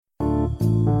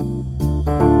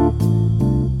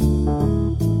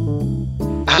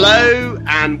Hello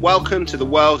and welcome to The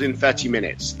World in 30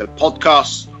 Minutes, the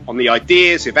podcast on the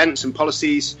ideas, events and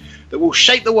policies that will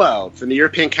shape the world from the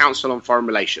European Council on Foreign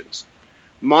Relations.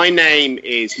 My name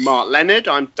is Mark Leonard,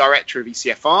 I'm Director of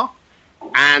ECFR,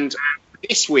 and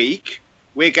this week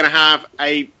we're going to have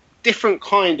a different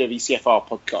kind of ECFR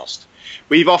podcast.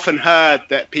 We've often heard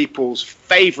that people's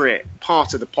favourite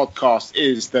part of the podcast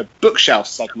is the bookshelf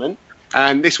segment.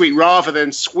 And this week, rather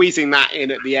than squeezing that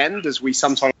in at the end, as we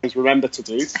sometimes remember to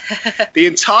do, the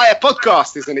entire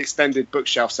podcast is an extended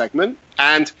bookshelf segment.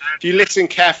 And if you listen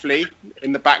carefully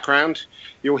in the background,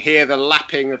 you'll hear the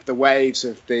lapping of the waves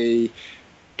of the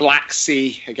Black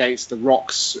Sea against the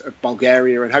rocks of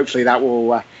Bulgaria. And hopefully that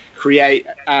will create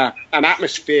an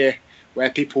atmosphere where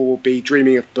people will be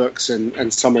dreaming of books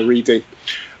and summer reading.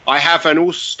 I have an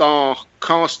all-star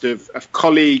cast of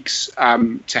colleagues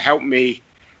to help me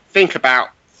think about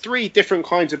three different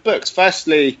kinds of books.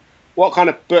 Firstly, what kind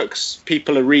of books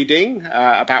people are reading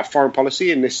about foreign policy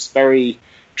in this very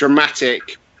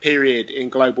dramatic period in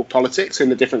global politics in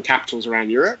the different capitals around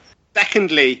Europe.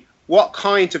 Secondly, what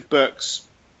kinds of books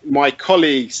my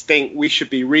colleagues think we should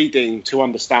be reading to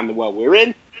understand the world we're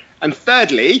in. And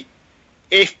thirdly,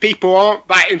 if people aren't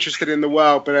that interested in the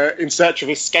world but are in search of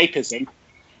escapism,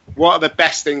 what are the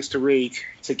best things to read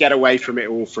to get away from it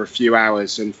all for a few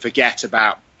hours and forget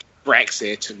about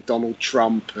Brexit and Donald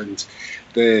Trump and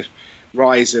the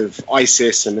rise of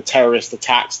ISIS and the terrorist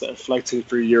attacks that are floating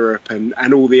through Europe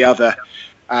and all the other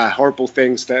horrible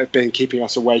things that have been keeping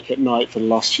us awake at night for the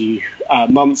last few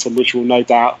months, and which will no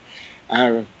doubt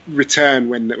return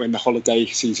when the holiday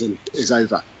season is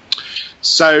over.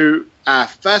 So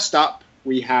first up,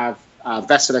 we have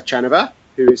Vesela Chanova,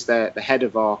 who is the head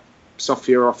of our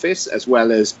Sofia office, as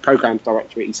well as Programme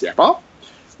Director at ECFR.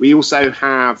 We also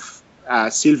have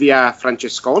Silvia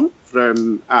Francescon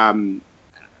from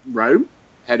Rome,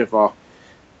 head of our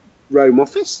Rome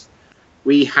office.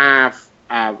 We have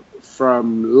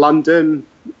from London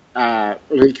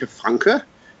Ulrike Franke,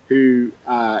 who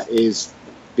is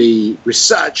the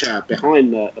researcher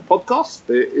behind the podcast,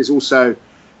 but is also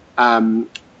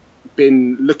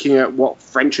been looking at what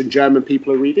French and German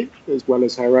people are reading, as well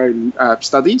as her own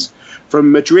studies.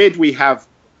 From Madrid, we have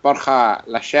Borja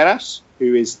Lacheras,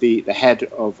 who is the head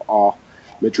of our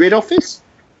Madrid office.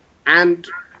 And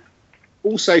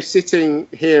also sitting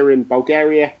here in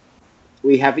Bulgaria,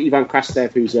 we have Ivan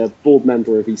Krastev, who's a board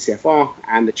member of ECFR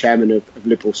and the chairman of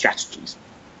Liberal Strategies.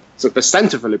 So the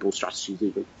Centre for Liberal Strategies,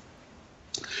 even.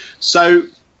 So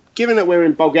given that we're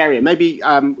in Bulgaria, maybe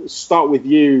start with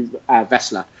you,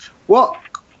 Vesela. What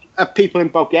are people in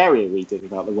Bulgaria reading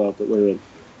about the world that we're in?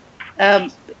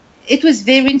 It was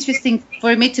very interesting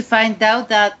for me to find out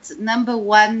that number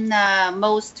one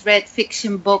most read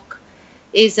fiction book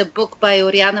is a book by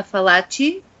Oriana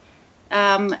Fallaci.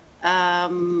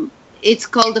 It's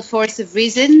called The Force of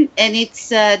Reason, and it's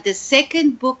the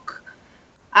second book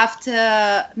after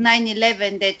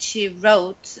 9/11 that she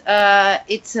wrote.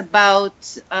 It's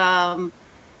about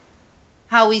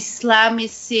how Islam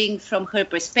is seen from her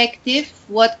perspective,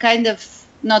 what kind of,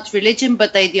 not religion,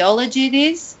 but ideology it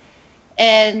is.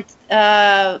 And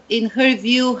in her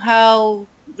view, how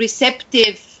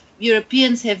receptive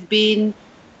Europeans have been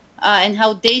and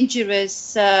how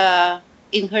dangerous,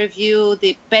 in her view,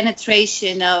 the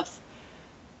penetration of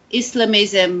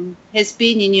Islamism has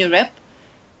been in Europe.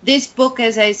 This book,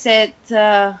 as I said,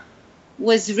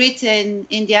 was written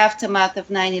in the aftermath of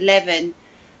 9/11.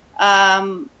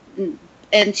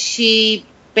 And she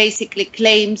basically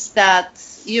claims that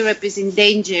Europe is in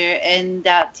danger and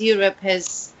that Europe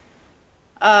has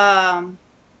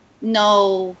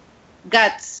no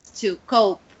guts to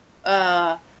cope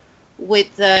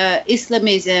with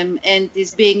Islamism and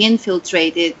is being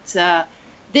infiltrated.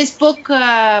 This book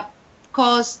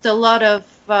caused a lot of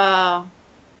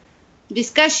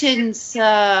discussions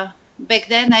back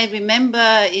then, I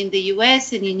remember, in the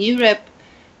US and in Europe,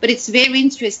 but it's very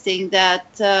interesting that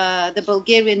the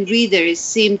Bulgarian readers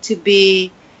seem to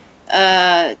be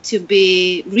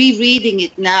rereading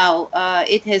it now.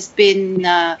 It has been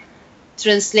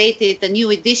translated, a new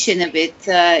edition of it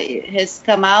has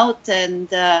come out, and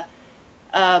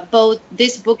both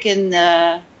this book and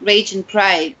Rage and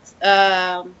Pride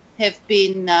have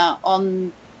been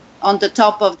on the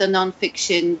top of the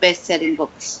non-fiction best-selling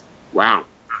books. Wow.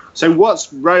 So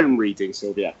what's Rome reading,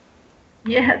 Silvia?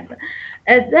 Yes,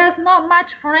 there's not much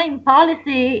foreign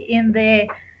policy in the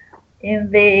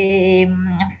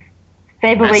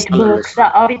favorite books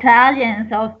of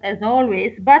Italians, as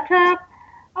always, but I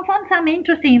found some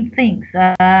interesting things.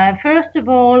 First of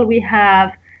all, we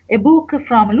have a book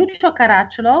from Lucio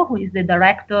Caracciolo, who is the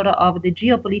director of the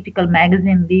geopolitical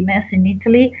magazine Limes in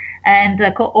Italy, and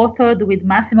co-authored with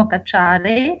Massimo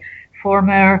Cacciari,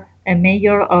 former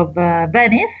mayor of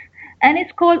Venice, and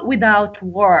it's called Without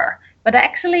War. But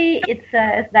actually, it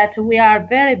says that we are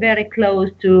very, very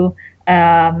close to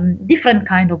different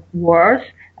kind of wars.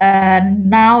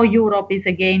 Now Europe is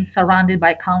again surrounded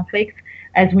by conflicts,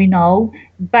 as we know,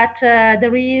 but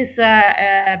there is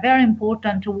a very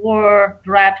important war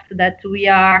perhaps that we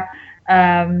are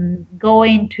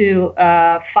going to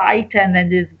fight, and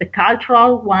that is the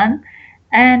cultural one.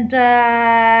 And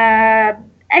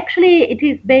actually it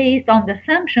is based on the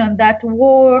assumption that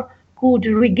war could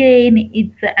regain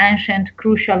its ancient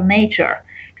crucial nature.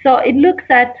 So it looks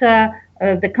at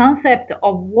the concept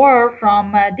of war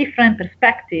from different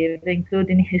perspectives,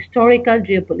 including historical,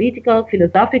 geopolitical,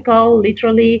 philosophical,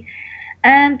 literally.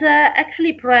 And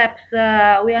actually, perhaps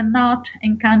we are not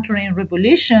encountering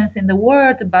revolutions in the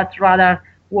world, but rather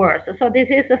wars. So this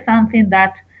is something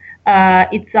that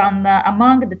it's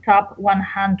among the top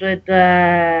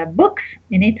 100 books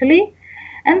in Italy.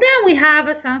 And then we have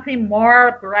something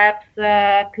more, perhaps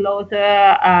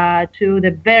closer to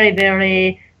the very,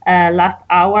 very last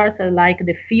hours, like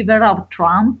The Fever of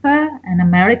Trump, an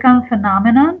American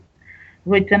phenomenon,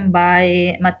 written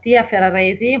by Mattia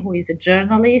Ferraresi, who is a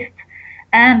journalist.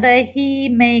 And he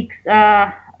makes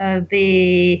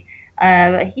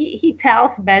he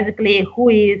tells basically who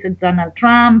is Donald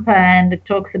Trump, and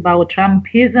talks about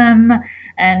Trumpism,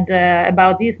 and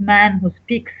about this man who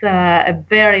speaks a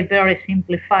very, very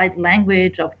simplified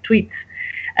language of tweets,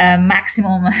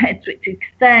 maximum tweet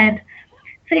extent,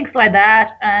 things like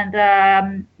that.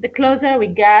 And the closer we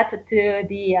get to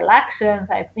the elections,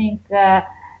 I think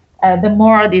the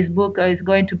more this book is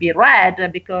going to be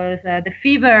read, because the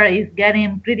fever is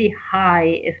getting pretty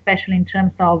high, especially in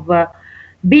terms of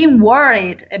being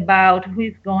worried about who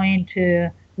is going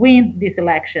to win these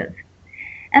elections.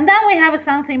 And then we have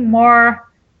something more,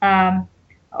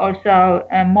 also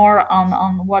more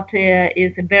on what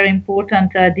is very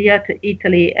important dear to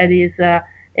Italy. It is a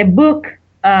book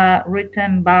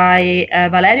written by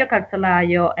Valerio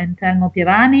Calzolaio and Telmo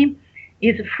Pirani.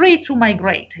 It's Free to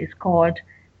Migrate. It's called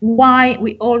Why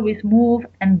We Always Move,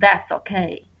 and That's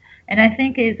Okay. And I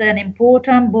think it's an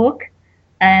important book,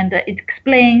 and it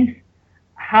explains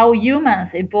how humans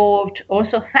evolved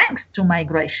also thanks to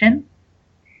migration.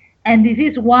 And this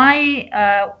is why,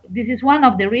 this is one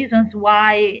of the reasons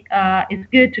why it's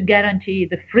good to guarantee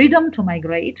the freedom to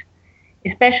migrate,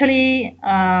 especially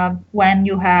when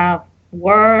you have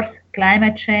wars,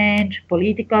 climate change,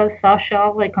 political,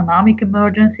 social, economic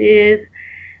emergencies,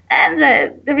 and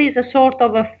there is a sort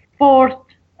of a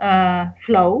forced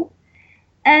flow.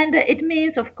 And it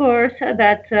means, of course,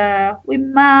 that we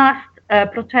must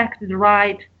protect the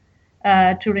right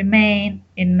to remain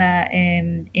in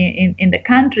the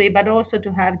country, but also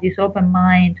to have this open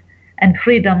mind and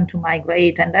freedom to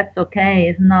migrate, and that's okay.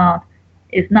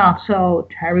 It's not so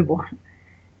terrible.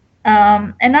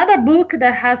 Another book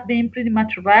that has been pretty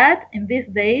much read in these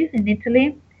days in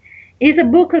Italy is a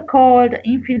book called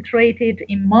Infiltrated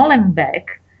in Molenbeek,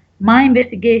 My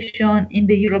Investigation in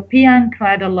the European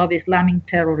Cradle of Islamic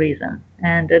Terrorism.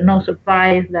 And no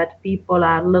surprise that people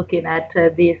are looking at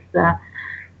this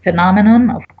phenomenon,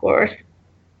 of course.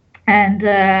 And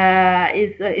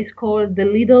it's called The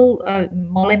Little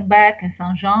Molenbeek and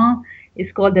Saint-Jean.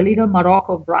 It's called The Little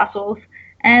Morocco of Brussels.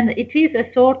 And it is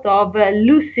a sort of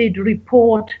lucid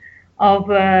report of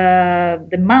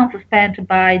the months spent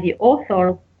by the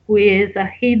author, who is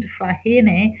Hind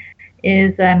Fahini,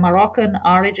 is a Moroccan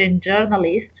origin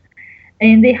journalist,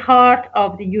 in the heart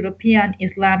of the European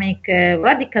Islamic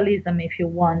radicalism, if you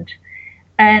want.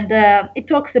 And it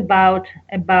talks about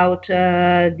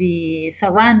the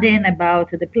surrounding, about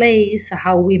the place,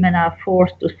 how women are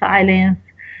forced to silence,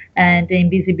 and the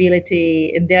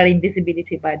invisibility, and their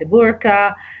invisibility by the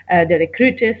burqa, the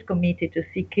recruiters committed to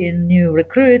seeking new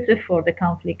recruits for the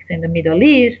conflicts in the Middle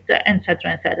East,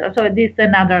 etc., etc. So this is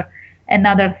another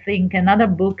thing, another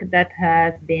book that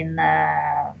has been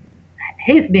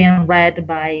read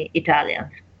by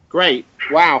Italians. Great!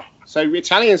 Wow. So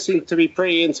Italians seem to be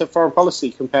pretty into foreign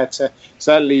policy compared to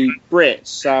certainly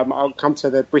Brits. I'll come to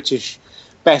the British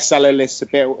bestseller list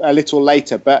a little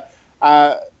later, but.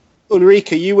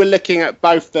 Ulrika, you were looking at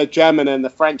both the German and the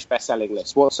French best-selling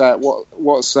list.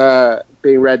 What's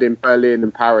being read in Berlin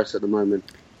and Paris at the moment?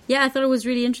 Yeah, I thought it was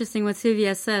really interesting what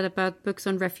Silvia said about books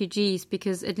on refugees,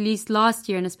 because at least last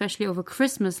year, and especially over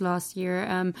Christmas last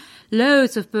year,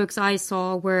 loads of books I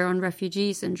saw were on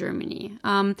refugees in Germany.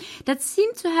 That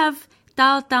seemed to have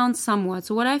dialed down somewhat.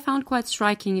 So what I found quite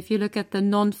striking, if you look at the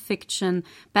non-fiction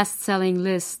best-selling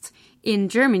list in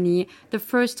Germany, the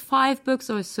first 5 books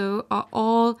or so are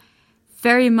all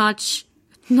very much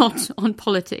not on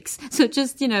politics. So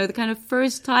just, the kind of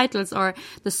first titles are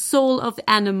The Soul of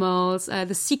Animals,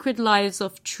 The Secret Lives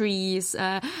of Trees,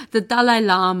 the Dalai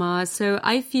Lama. So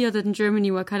I feel that in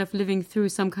Germany we're kind of living through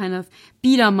some kind of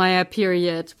Biedermeier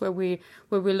period where we're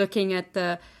looking at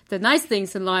the nice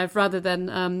things in life rather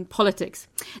than politics.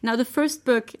 Now, the first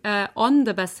book on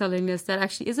the best-selling list that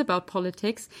actually is about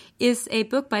politics is a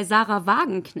book by Sarah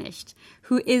Wagenknecht,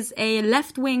 who is a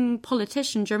left-wing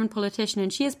politician, German politician,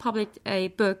 and she has published a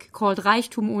book called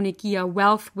Reichtum ohne Gier,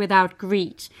 Wealth Without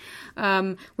Greed,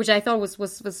 which I thought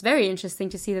was very interesting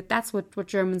to see that that's what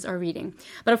Germans are reading.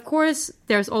 But of course,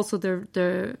 there's also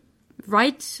the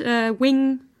right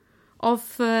wing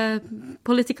of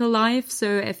political life.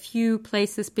 So a few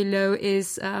places below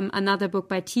is another book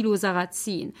by Thilo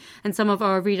Sarrazin. And some of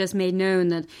our readers may know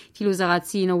that Thilo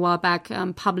Sarrazin a while back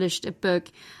published a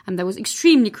book that was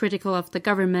extremely critical of the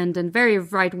government and very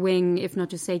right-wing, if not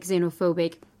to say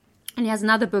xenophobic. And he has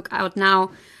another book out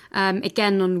now,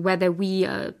 again, on whether we,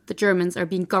 the Germans, are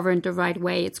being governed the right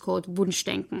way. It's called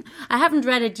Wunschdenken. I haven't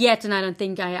read it yet, and I don't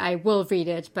think I will read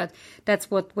it, but that's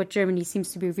what Germany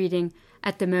seems to be reading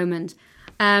at the moment.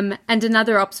 And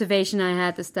another observation I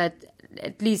had is that,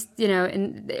 at least,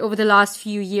 over the last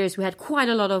few years, we had quite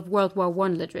a lot of World War I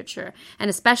literature. And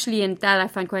especially in that, I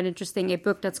find quite interesting a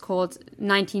book that's called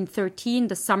 1913,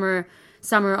 the summer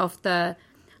of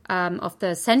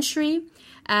the century.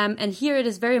 And here it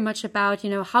is very much about,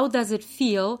 how does it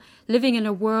feel living in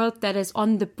a world that is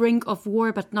on the brink of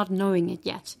war but not knowing it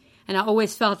yet? And I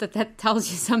always felt that tells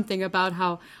you something about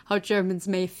how Germans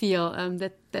may feel,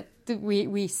 that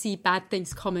we see bad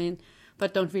things coming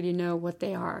but don't really know what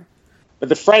they are. But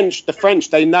the French,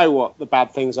 they know what the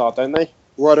bad things are, don't they?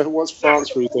 What's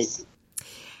France reading?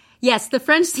 Yes, the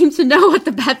French seem to know what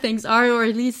the bad things are, or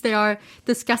at least they are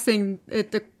discussing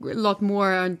it a lot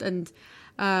more and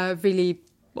really,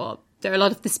 well, there are a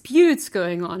lot of disputes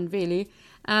going on, really.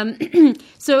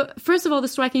 So, first of all, the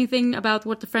striking thing about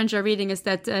what the French are reading is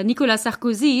that Nicolas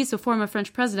Sarkozy, so former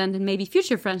French president and maybe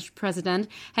future French president,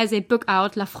 has a book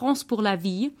out, La France pour la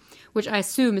vie, which I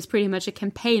assume is pretty much a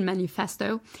campaign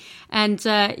manifesto. And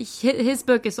his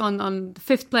book is on the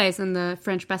 5th place in the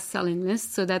French best-selling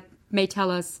list, so that may tell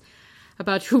us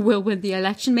about who will win the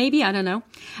election, maybe, I don't know.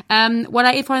 What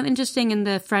I find interesting in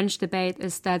the French debate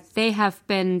is that they have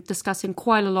been discussing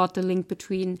quite a lot the link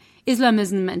between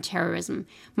Islamism and terrorism,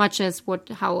 much as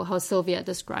how Sylvia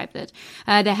described it.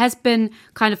 There has been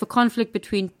kind of a conflict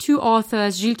between 2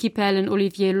 authors, Gilles Kipel and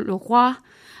Olivier Leroy,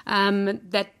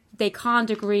 that they can't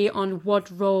agree on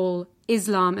what role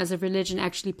Islam as a religion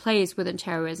actually plays within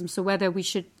terrorism. So whether we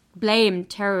should blame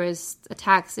terrorist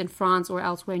attacks in France or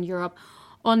elsewhere in Europe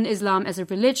on Islam as a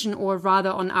religion, or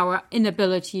rather on our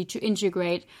inability to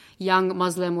integrate young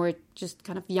Muslim or just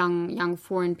kind of young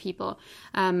foreign people.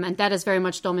 And that has very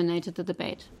much dominated the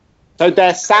debate. So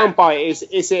their soundbite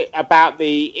is it about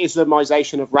the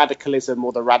Islamization of radicalism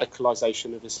or the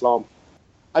radicalization of Islam?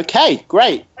 Okay,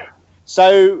 great.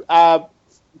 So,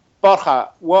 Borja,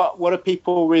 what are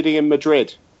people reading in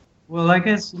Madrid? Well, I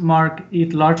guess, Mark,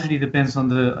 it largely depends on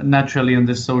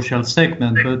the social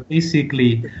segment, but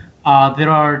basically there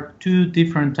are 2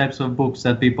 different types of books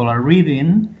that people are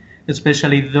reading,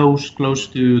 especially those close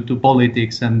to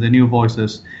politics and the new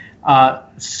voices.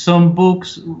 Some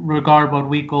books regard what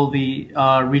we call the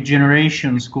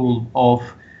regeneration school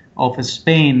of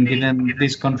Spain, given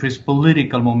this country's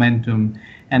political momentum.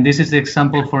 And this is the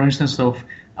example, for instance, of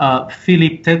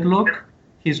Philip Tetlock,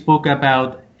 his book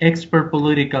about expert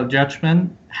political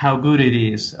judgment, how good it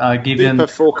is, given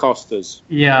super forecasters.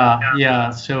 Yeah.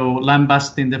 So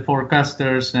lambasting the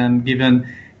forecasters and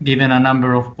given a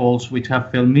number of polls which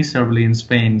have failed miserably in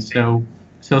Spain. So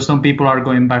some people are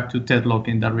going back to Tetlock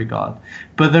in that regard.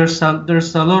 But there's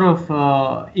a lot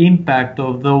of impact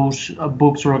of those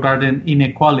books regarding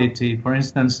inequality. For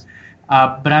instance,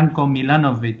 Branko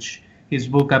Milanovic, his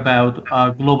book about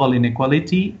global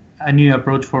inequality, a new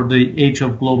approach for the age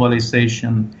of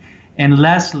globalization. And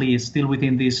lastly, still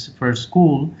within this first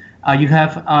school, you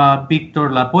have Victor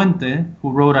Lapuente, who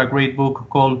wrote a great book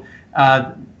called,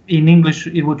 in English,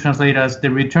 it would translate as The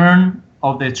Return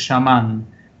of the Shaman.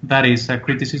 That is a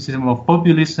criticism of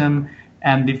populism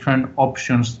and different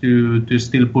options to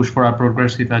still push for a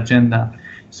progressive agenda.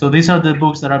 So these are the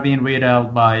books that are being read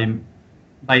out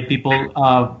by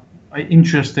people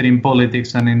interested in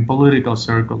politics and in political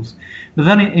circles. But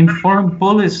then in foreign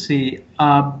policy,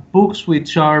 books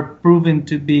which are proven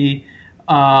to be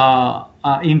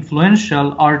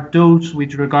influential are those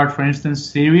with regard, for instance,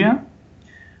 Syria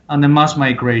and the mass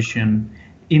migration.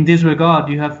 In this regard,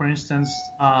 you have, for instance,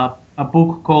 a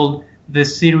book called The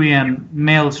Syrian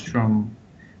Maelstrom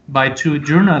by two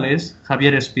journalists,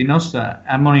 Javier Espinosa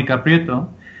and Monica Prieto.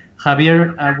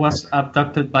 Javier was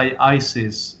abducted by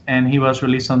ISIS, and he was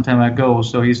released some time ago,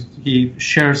 so he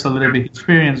shares a little bit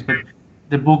experience, but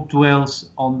the book dwells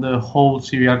on the whole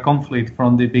Syria conflict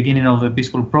from the beginning of the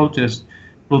peaceful protest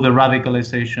through the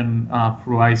radicalization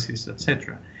through ISIS,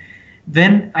 etc.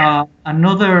 Then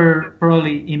another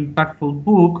probably impactful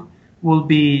book will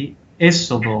be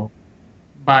Éxodo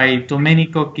by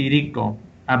Domenico Chirico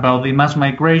about the mass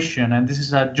migration, and this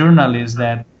is a journalist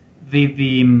that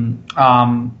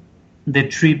the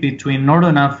trip between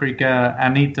Northern Africa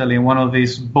and Italy in one of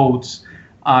these boats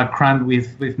crammed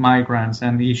with migrants,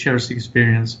 and he shares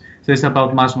experience. So it's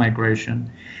about mass migration.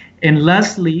 And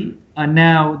lastly,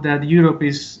 now that Europe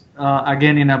is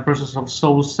again in a process of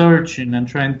soul searching and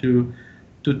trying to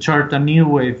chart a new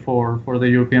way for the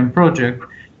European project,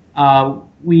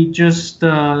 we just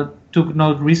took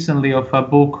note recently of a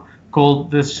book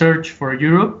called The Search for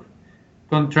Europe,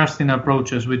 Contrasting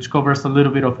Approaches, which covers a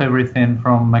little bit of everything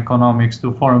from economics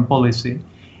to foreign policy.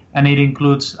 And it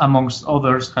includes, amongst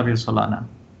others, Javier Solana.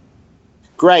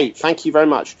 Great, thank you very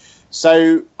much.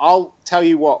 So I'll tell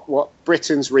you what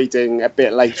Britain's reading a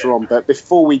bit later on, but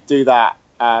before we do that,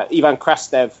 Ivan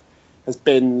Krastev has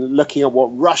been looking at what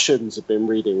Russians have been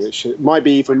reading, which might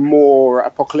be even more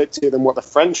apocalyptic than what the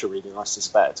French are reading, I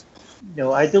suspect.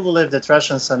 No, I do believe that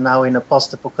Russians are now in a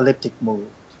post-apocalyptic mood,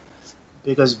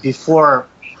 because before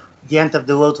the end of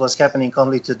the world was happening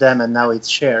only to them, and now it's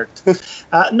shared.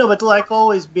 No, but like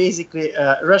always, basically,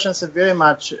 Russians are very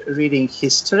much reading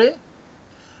history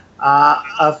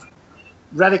of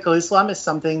radical Islam is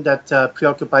something that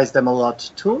preoccupies them a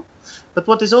lot too. But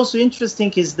what is also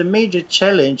interesting is the major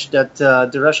challenge that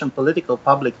the Russian political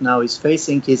public now is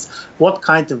facing is what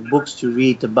kind of books to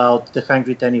read about the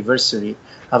 100th anniversary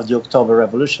of the October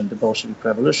Revolution, the Bolshevik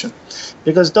Revolution.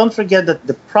 Because don't forget that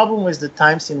the problem with the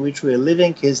times in which we are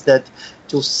living is that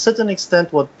to a certain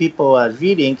extent what people are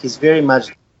reading is very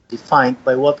much defined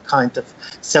by what kind of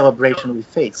celebration we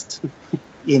faced.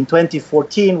 In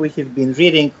 2014, we have been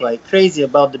reading like crazy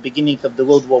about the beginning of the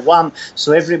World War I,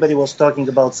 so everybody was talking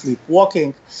about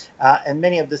sleepwalking, and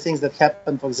many of the things that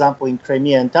happened, for example, in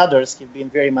Crimea and others, have been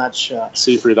very much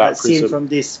seen from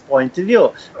this point of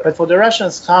view. But for the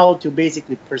Russians, how to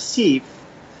basically perceive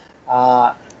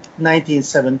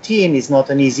 1917 is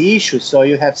not an easy issue. So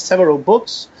you have several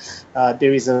books.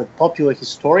 There is a popular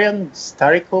historian,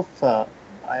 Starikov.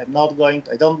 I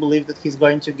don't believe that he's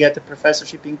going to get a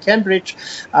professorship in Cambridge.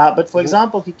 But for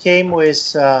example, he came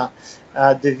with the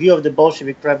view of the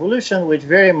Bolshevik Revolution, which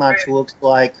very much looks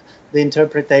like the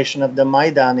interpretation of the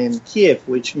Maidan in Kiev,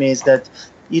 which means that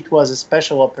it was a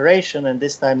special operation, and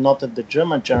this time not of the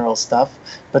German general staff,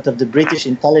 but of the British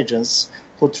intelligence,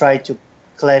 who tried to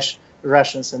clash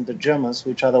Russians and the Germans,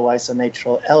 which otherwise are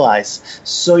natural allies.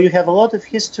 So you have a lot of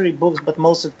history books, but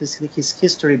most of his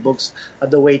history books are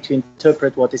the way to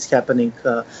interpret what is happening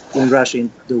in Russia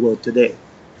in the world today.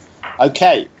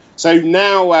 Okay, so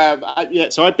now,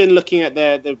 so I've been looking at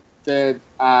the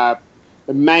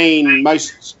main,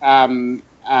 most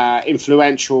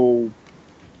influential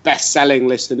best-selling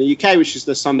list in the UK, which is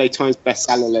the Sunday Times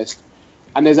bestseller list,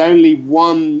 and there's only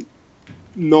one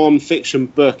non-fiction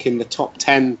book in the top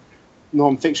 10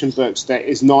 non-fiction books that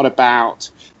is not about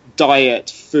diet,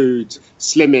 food,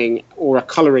 slimming, or a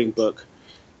colouring book.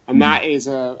 And that is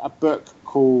a book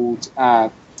called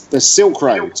The Silk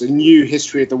Road, A New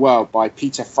History of the World by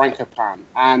Peter Frankopan.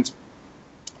 And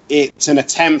it's an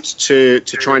attempt to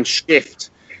try and shift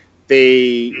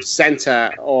the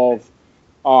centre of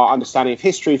our understanding of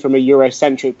history from a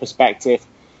Eurocentric perspective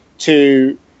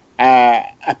to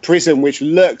a prism which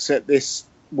looks at this,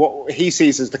 what he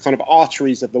sees as the kind of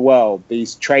arteries of the world,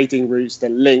 these trading routes that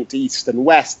linked east and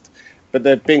west, but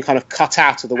they've been kind of cut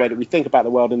out of the way that we think about the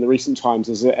world in the recent times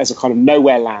as a kind of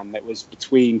nowhere land that was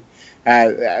between.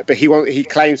 But he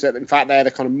claims that in fact they're the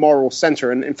kind of moral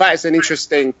centre, and in fact it's an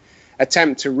interesting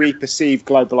attempt to reperceive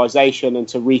globalization and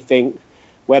to rethink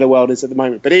where the world is at the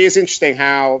moment. But it is interesting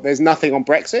how there's nothing on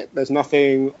Brexit, there's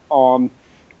nothing on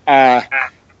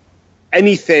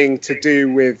anything to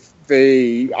do with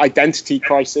the identity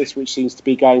crisis, which seems to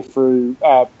be going through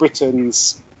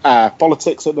Britain's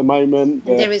politics at the moment.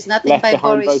 There is nothing by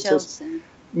Boris Johnson.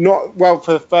 Not well,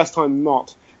 for the first time,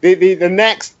 not. The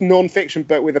next non-fiction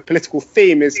book with a political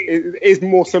theme is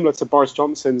more similar to Boris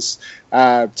Johnson's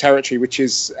territory, which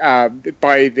is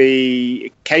by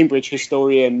the Cambridge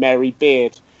historian Mary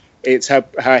Beard, It's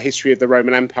her history of the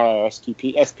Roman Empire,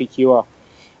 SPQR.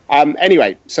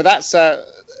 Anyway, so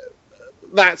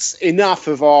that's enough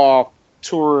of our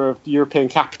tour of European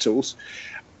capitals.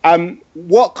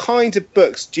 What kind of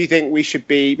books do you think we should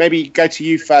be? Maybe go to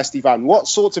you first, Ivan. What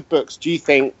sorts of books do you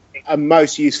think are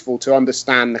most useful to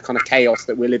understand the kind of chaos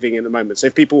that we're living in at the moment? So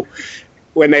if people,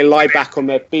 when they lie back on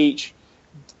their beach,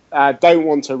 don't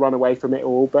want to run away from it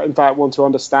all, but in fact want to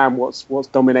understand what's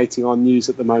dominating our news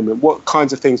at the moment, what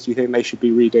kinds of things do you think they should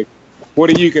be reading? What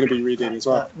are you going to be reading as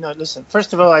well? No, listen.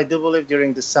 First of all, I do believe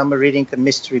during the summer reading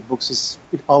mystery books is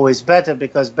always better,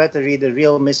 because better read the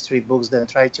real mystery books than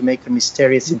try to make a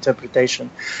mysterious interpretation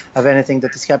of anything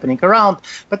that is happening around.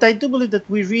 But I do believe that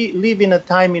we live in a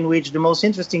time in which the most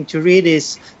interesting to read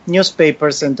is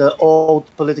newspapers and the old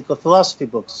political philosophy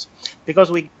books.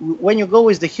 Because when you go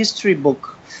with the history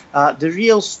book, the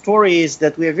real story is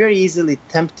that we are very easily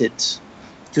tempted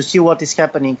to see what is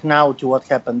happening now to what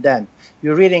happened then.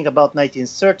 You're reading about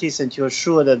 1930s and you're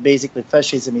sure that basically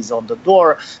fascism is on the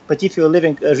door. But if you're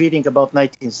reading about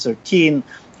 1913,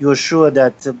 you're sure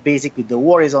that basically the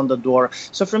war is on the door.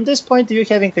 So from this point of view,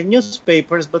 having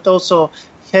newspapers, but also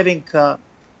having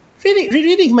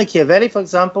reading Machiavelli, for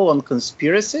example, on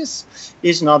conspiracies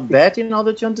is not bad in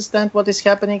order to understand what is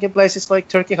happening in places like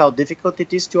Turkey, how difficult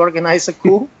it is to organize a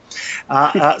coup.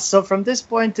 So from this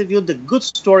point of view, the good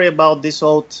story about this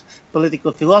old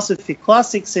political philosophy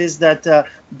classics is that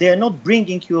they're not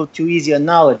bringing you to easy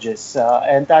analogies.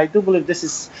 And I do believe this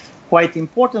is quite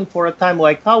important for a time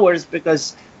like ours,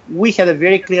 because we had a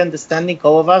very clear understanding,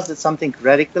 all of us, that something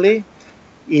radically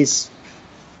is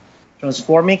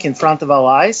transforming in front of our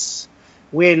eyes.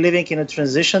 We're living in a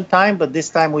transition time, but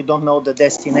this time we don't know the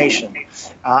destination.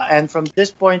 And from this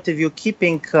point of view,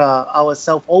 keeping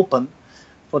ourselves open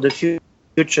for the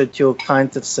future to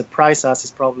kind of surprise us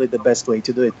is probably the best way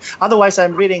to do it. Otherwise,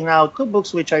 I'm reading now two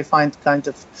books which I find kind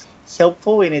of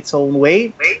helpful in its own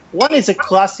way. One is a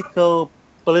classical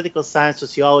political science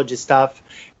sociology stuff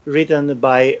written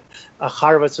by a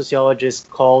Harvard sociologist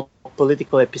called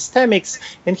Political Epistemics,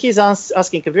 and he's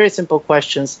asking a very simple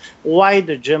questions: why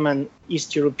the German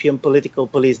East European political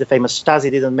police, the famous Stasi,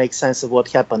 didn't make sense of what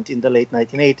happened in the late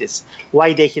 1980s,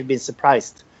 why they have been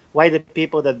surprised, why the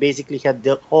people that basically had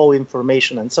the whole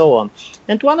information and so on.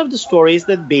 And one of the stories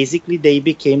that basically they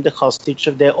became the hostage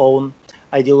of their own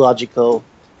ideological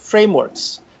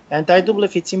frameworks. And I do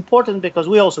believe it's important, because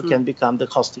we also can become the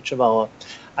hostage of our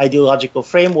ideological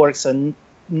frameworks and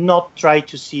not try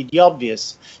to see the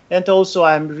obvious. And also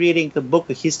I'm reading a book,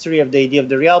 A History of the Idea of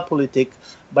the Realpolitik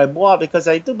by Bois, because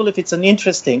I do believe it's an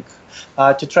interesting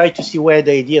to try to see where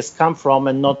the ideas come from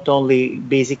and not only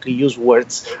basically use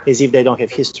words as if they don't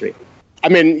have history. I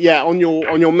mean, yeah, on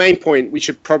your main point, we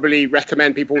should probably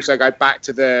recommend people also go back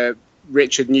to the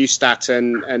Richard Neustadt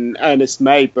and Ernest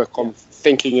May book on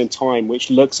thinking in time, which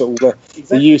looks at all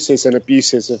the uses and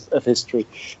abuses of history.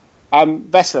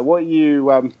 Vesla,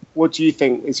 what do you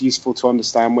think is useful to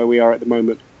understand where we are at the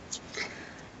moment?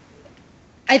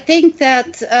 I think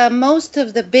that most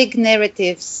of the big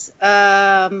narratives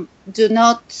are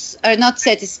not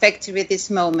satisfactory at this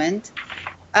moment.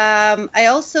 I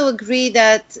also agree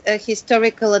that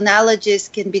historical analogies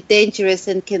can be dangerous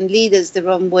and can lead us the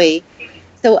wrong way.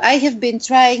 So I have been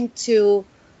trying to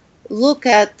look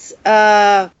at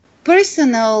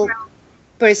personal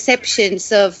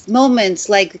perceptions of moments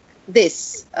like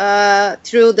this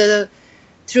through the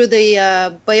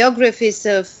biographies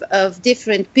of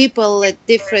different people at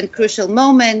different crucial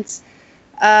moments.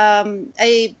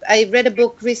 I read a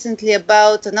book recently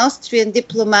about an Austrian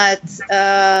diplomat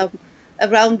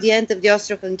around the end of the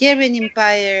Austro-Hungarian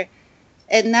Empire,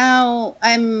 and now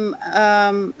I'm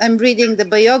reading the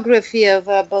biography of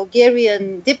a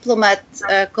Bulgarian diplomat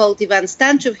called Ivan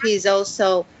Stanchov. He is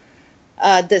also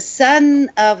the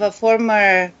son of a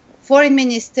former foreign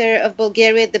minister of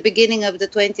Bulgaria at the beginning of the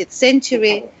 20th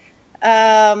century.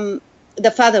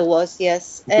 The father was,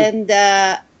 yes. And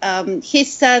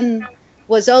his son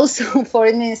was also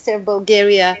foreign minister of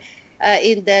Bulgaria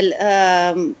in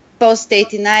the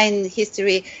post-89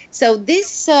 history. So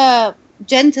this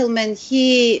gentleman,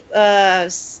 he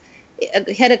had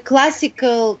a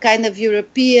classical kind of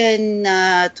European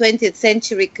 20th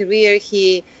century career.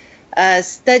 He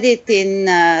studied in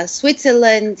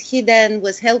Switzerland. He then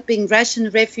was helping Russian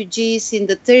refugees in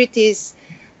the 30s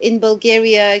in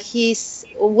Bulgaria. He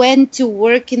went to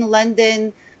work in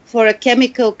London for a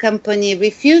chemical company,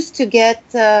 refused to get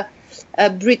a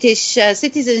British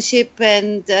citizenship,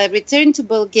 and returned to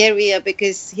Bulgaria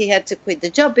because he had to quit the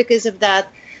job because of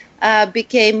that.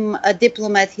 Became a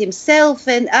diplomat himself,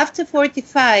 and after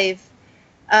 45,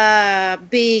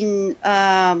 being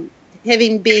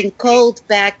having been called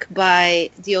back by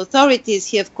the authorities,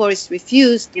 he of course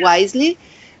refused wisely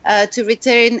to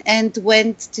return and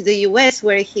went to the US,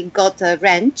 where he got a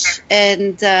ranch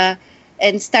and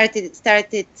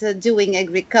started doing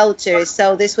agriculture.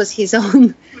 So this was his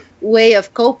own way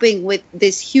of coping with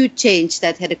this huge change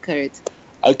that had occurred.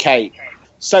 Okay,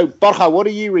 so Borja, what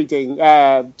are you reading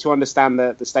to understand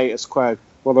the status quo,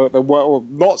 or the or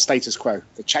not status quo,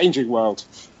 the changing world?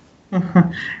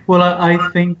 Well, I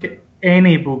think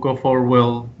any book of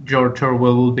George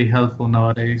Orwell, will be helpful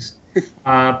nowadays.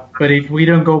 But if we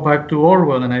don't go back to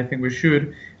Orwell, and I think we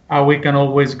should, we can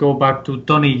always go back to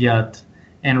Tony Judt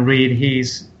and read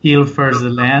his Ill Fares the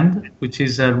Land, which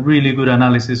is a really good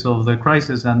analysis of the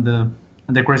crisis and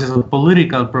the crisis of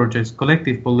political projects,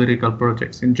 collective political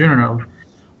projects in general,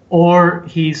 or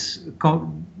his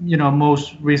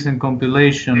most recent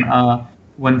compilation,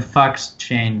 When Facts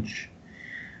Change.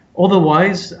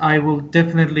 Otherwise, I will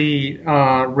definitely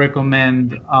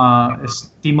recommend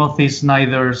Timothy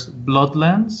Snyder's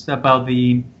Bloodlands, about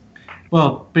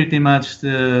pretty much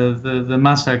the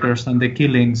massacres and the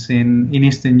killings in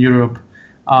Eastern Europe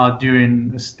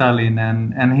during Stalin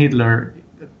and Hitler,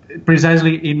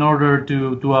 precisely in order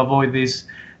to avoid these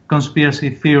conspiracy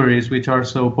theories which are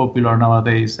so popular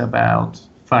nowadays about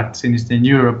facts in Eastern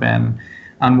Europe and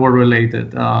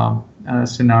war-related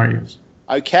scenarios.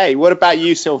 Okay, what about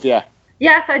you, Sylvia?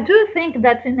 Yes, I do think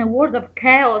that in a world of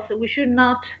chaos, we should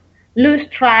not lose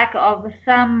track of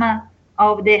some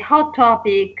of the hot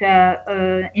topic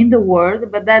in the world,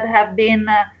 but that have been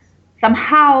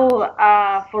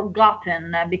somehow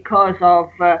forgotten because of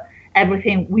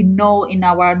everything we know in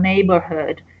our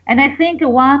neighborhood. And I think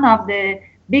one of the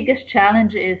biggest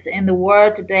challenges in the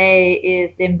world today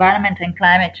is the environment and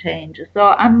climate change. So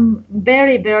I'm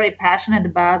very, very passionate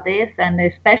about this, and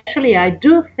especially I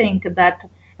do think that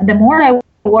the more I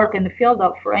work in the field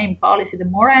of foreign policy, the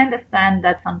more I understand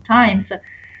that sometimes,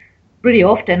 pretty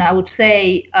often, I would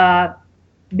say,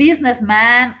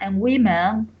 businessmen and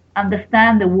women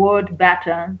understand the world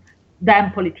better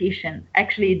than politicians.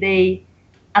 Actually, they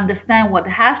understand what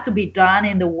has to be done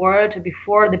in the world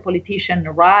before the politician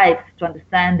arrives to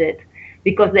understand it,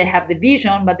 because they have the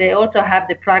vision, but they also have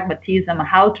the pragmatism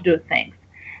how to do things.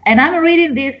 And I'm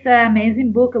reading this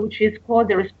amazing book, which is called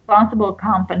The Responsible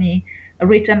Company,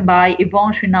 written by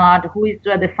Yvon Chouinard, who is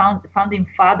the founding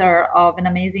father of an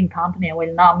amazing company I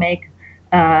will not make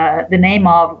the name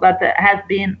of, but has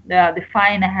been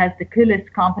defined as the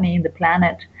coolest company in the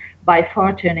planet by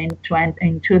Fortune in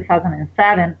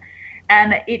 2007.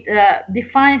 And it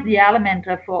defines the element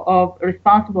of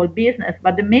responsible business.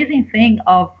 But the amazing thing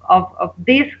of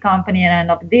this company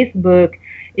and of this book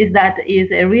is that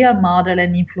is a real model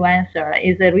and influencer,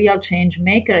 is a real change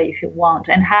maker, if you want,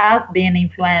 and has been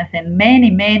influencing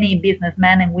many, many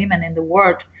businessmen and women in the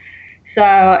world. So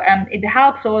it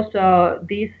helps also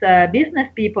these business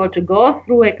people to go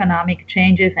through economic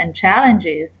changes and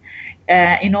challenges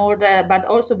in order, but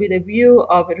also with a view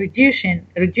of reducing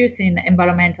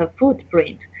environmental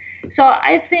footprint. So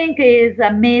I think it is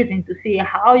amazing to see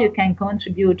how you can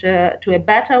contribute to a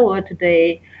better world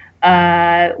today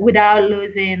without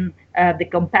losing the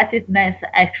competitiveness,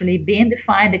 actually being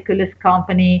defined the coolest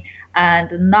company,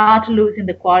 and not losing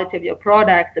the quality of your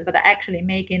products, but actually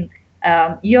making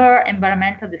your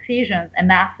environmental decisions an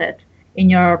asset in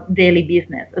your daily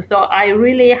business. So I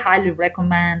really highly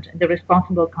recommend The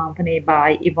Responsible Company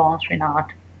by Yvon Chouinard.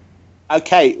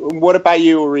 Okay, what about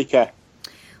you, Ulrika?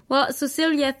 Well,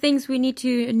 Cecilia thinks we need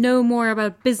to know more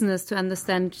about business to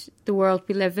understand the world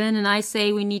we live in. And I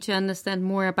say we need to understand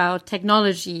more about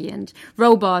technology and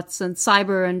robots and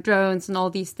cyber and drones and all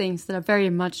these things that are very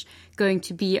much going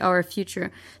to be our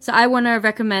future. So I want to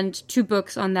recommend 2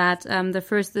 books on that. The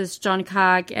first is John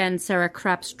Karg and Sarah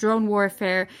Krapp's Drone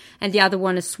Warfare, and the other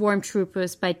one is Swarm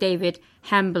Troopers by David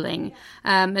Hambling.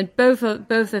 And both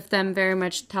of them very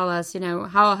much tell us,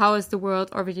 how is the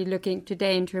world already looking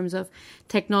today in terms of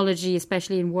technology,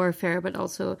 especially in warfare, but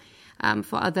also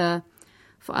for other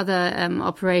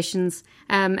operations,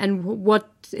 and what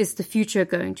is the future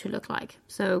going to look like.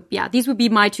 So yeah, these would be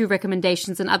my 2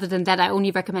 recommendations. And other than that, I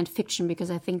only recommend fiction because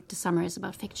I think the summer is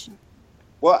about fiction.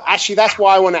 Well, actually, that's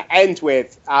what I want to end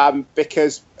with,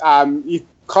 because you've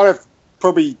kind of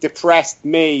probably depressed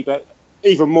me, but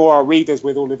even more our readers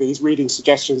with all of these reading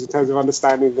suggestions in terms of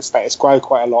understanding the status quo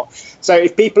quite a lot. So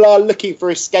if people are looking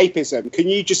for escapism, can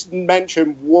you just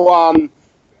mention one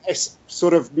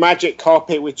sort of magic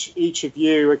carpet which each of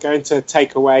you are going to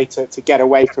take away to get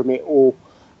away from it all,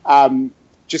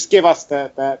 just give us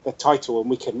the title, and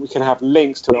we can have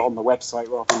links to it on the website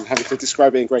rather than having to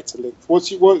describe it in greater length.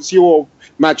 What's your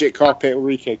magic carpet,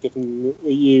 Ulrike, given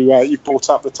that you brought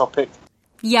up the topic?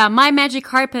 Yeah, my magic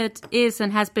carpet is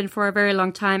and has been for a very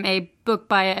long time a book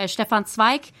by Stefan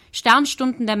Zweig,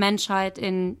 Sternstunden der Menschheit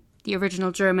in the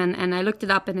original German, and I looked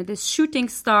it up, and it is Shooting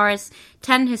Stars,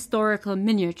 10 Historical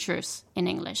Miniatures in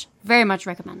English. Very much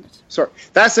recommended. Sorry,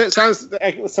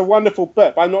 it's a wonderful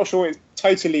book, but I'm not sure it's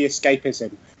totally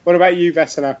escapism. What about you,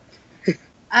 Vesela?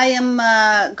 I am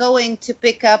going to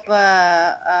pick up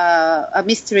a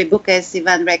mystery book as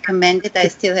Ivan recommended. I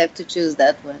still have to choose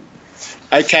that one.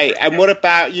 Okay, and what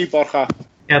about you, Borja?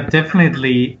 Yeah,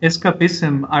 definitely.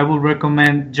 Escapism, I will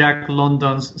recommend Jack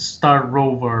London's Star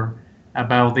Rover,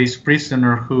 about this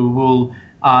prisoner who will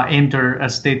enter a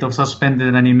state of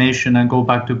suspended animation and go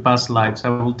back to past lives. I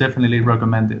will definitely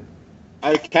recommend it.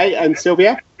 Okay, and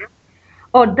Sylvia?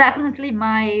 Oh, definitely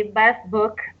my best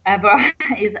book ever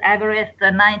is Everest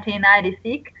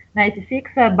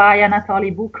 1996 by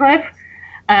Anatoly Bukrev.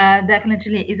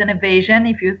 Definitely is an evasion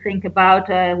if you think about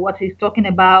what he's talking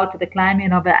about, the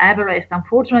climbing of the Everest.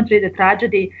 Unfortunately, the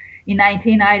tragedy in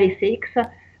 1996.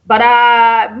 But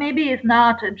maybe it's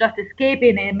not just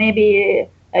escaping it. Maybe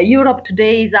Europe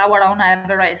today is our own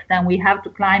Everest, and we have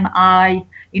to climb high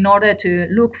in order to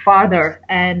look farther.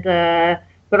 And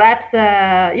perhaps,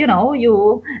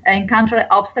 you encounter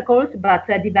obstacles, but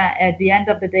at the end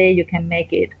of the day, you can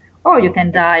make it, or you can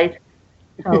die.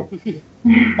 So.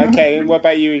 Okay, and what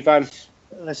about you, Ivan?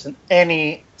 Listen,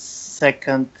 any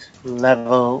second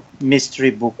level mystery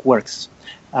book works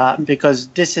because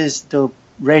this is the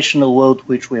rational world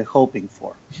which we're hoping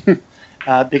for.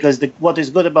 Because what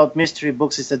is good about mystery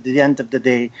books is at the end of the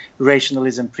day,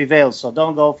 rationalism prevails. So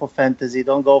don't go for fantasy,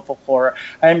 don't go for horror.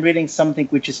 I'm reading something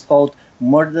which is called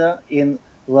Murder in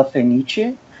La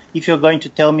Fenice. If you're going to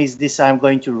tell me this, I'm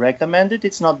going to recommend it.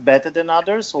 It's not better than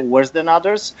others or worse than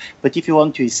others. But if you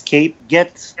want to escape,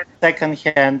 get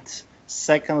second-hand,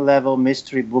 second-level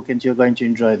mystery book, and you're going to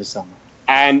enjoy the summer.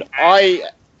 And I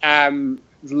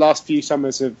the last few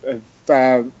summers have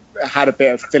had a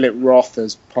bit of Philip Roth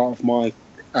as part of my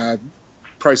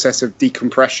process of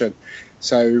decompression.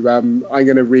 So I'm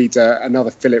going to read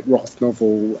another Philip Roth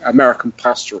novel, American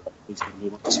Pastoral.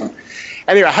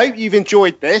 Anyway, I hope you've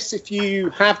enjoyed this. If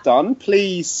you have done,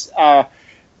 please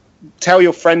tell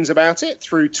your friends about it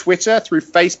through Twitter, through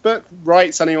Facebook.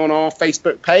 Write something on our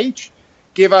Facebook page.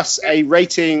 Give us a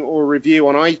rating or review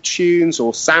on iTunes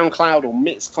or SoundCloud or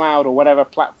Mixcloud or whatever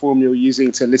platform you're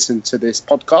using to listen to this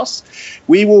podcast.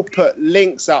 We will put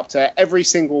links up to every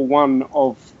single one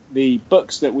of the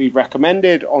books that we've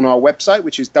recommended on our website,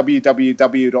 which is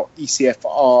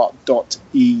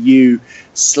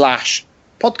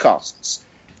www.ecfr.eu/podcasts.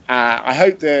 I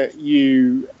hope that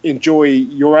you enjoy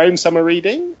your own summer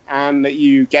reading and that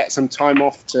you get some time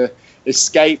off to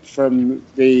escape from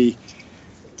the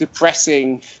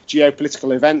depressing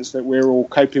geopolitical events that we're all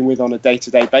coping with on a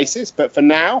day-to-day basis. But for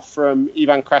now, from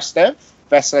Ivan Krastev,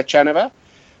 Vesela Chenova,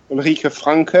 Ulrike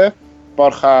Franke,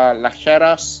 Borja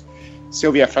Lacheras,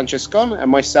 Sylvia Francescon,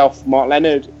 and myself, Mark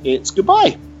Leonard, it's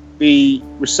goodbye. The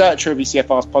researcher of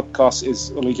ECFR's podcast is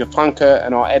Ulrike Franke,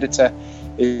 and our editor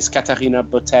is Catarina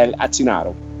Botel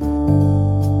Atinaro.